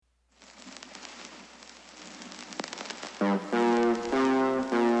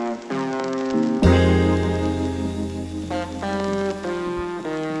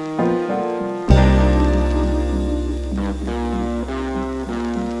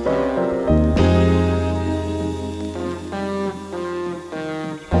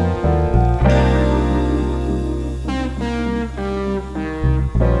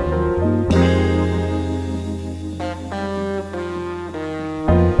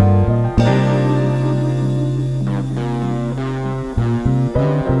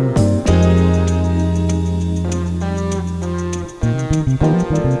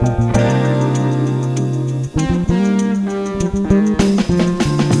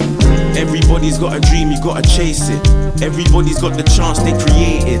Everybody's got a dream, you gotta chase it. Everybody's got the chance, they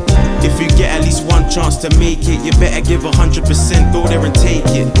create it. If you get at least one chance to make it, you better give 100%, go there and take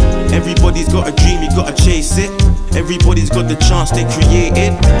it. Everybody's got a dream, you gotta chase it. Everybody's got the chance, they create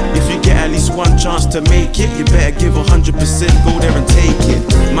it. If you get at least one chance to make it, you better give 100%, go there and take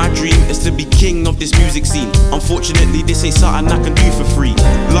it. My dream is to be king of this music scene. Unfortunately, this ain't something I can do for free.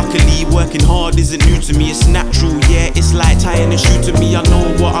 Luckily, working hard isn't new to me, it's natural, yeah. It's like tying a shoe to me. I know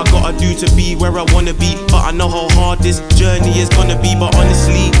what I gotta do to be where I wanna be, but I know how hard this journey is gonna be. But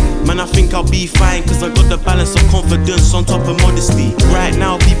honestly, man, I think I'll be fine, cause I got the balance of confidence on top of modesty. Right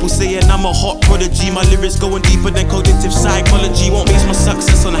now, people saying I'm a hot prodigy. My lyrics going deeper than cognitive psychology. Won't base my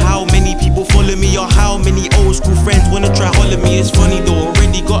success on how many people follow me or how many old school friends wanna try holler me. It's funny though,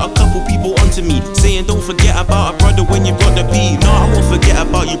 already got a couple people onto me, saying don't forget about a brother when you got the P. No, I won't forget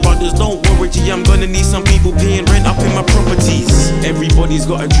about you brothers, don't worry G, I'm gonna need some people paying rent up in my properties. Everybody's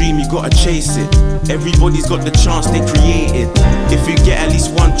got a dream, you gotta chase it. Everybody's got the chance, they create it. If you get at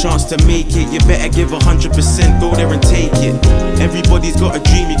least one chance to make it, you better give 100%, go there and take it. Everybody's got a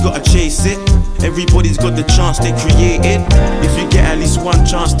dream, you gotta chase it. Everybody's got the chance, they create it. If you get at least one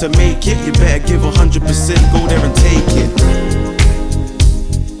chance to make it, you better give 100%, go there and take it.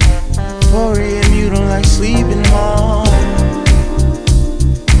 4 AM, you don't like sleeping home.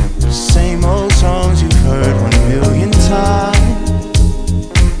 Same old songs you've heard 1,000,000 times.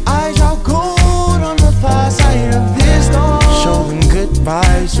 I drop gold on the far side of this door. Show them good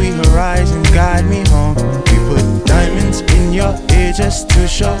vibes, sweet horizon, guide me home. We put diamonds in your ear just to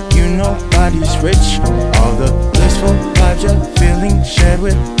show you nobody's rich. All the blissful vibes you're feeling shared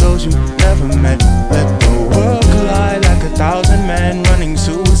with those you never met. Let the world collide like 1,000 men running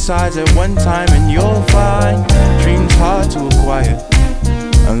suicides at one time, and you'll find dreams hard to acquire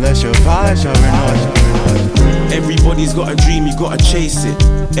unless your vibes are in order. Everybody's got a dream, you gotta chase it.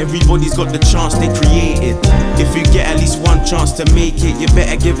 Everybody's got the chance, they create it. If you get at least one chance to make it, you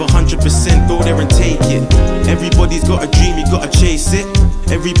better give 100%, go there and take it. Everybody's got a dream, you gotta chase it.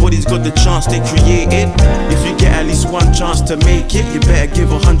 Everybody's got the chance, they create it. If you get at least one chance to make it, you better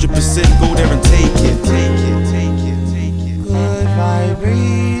give 100%, go there and take it.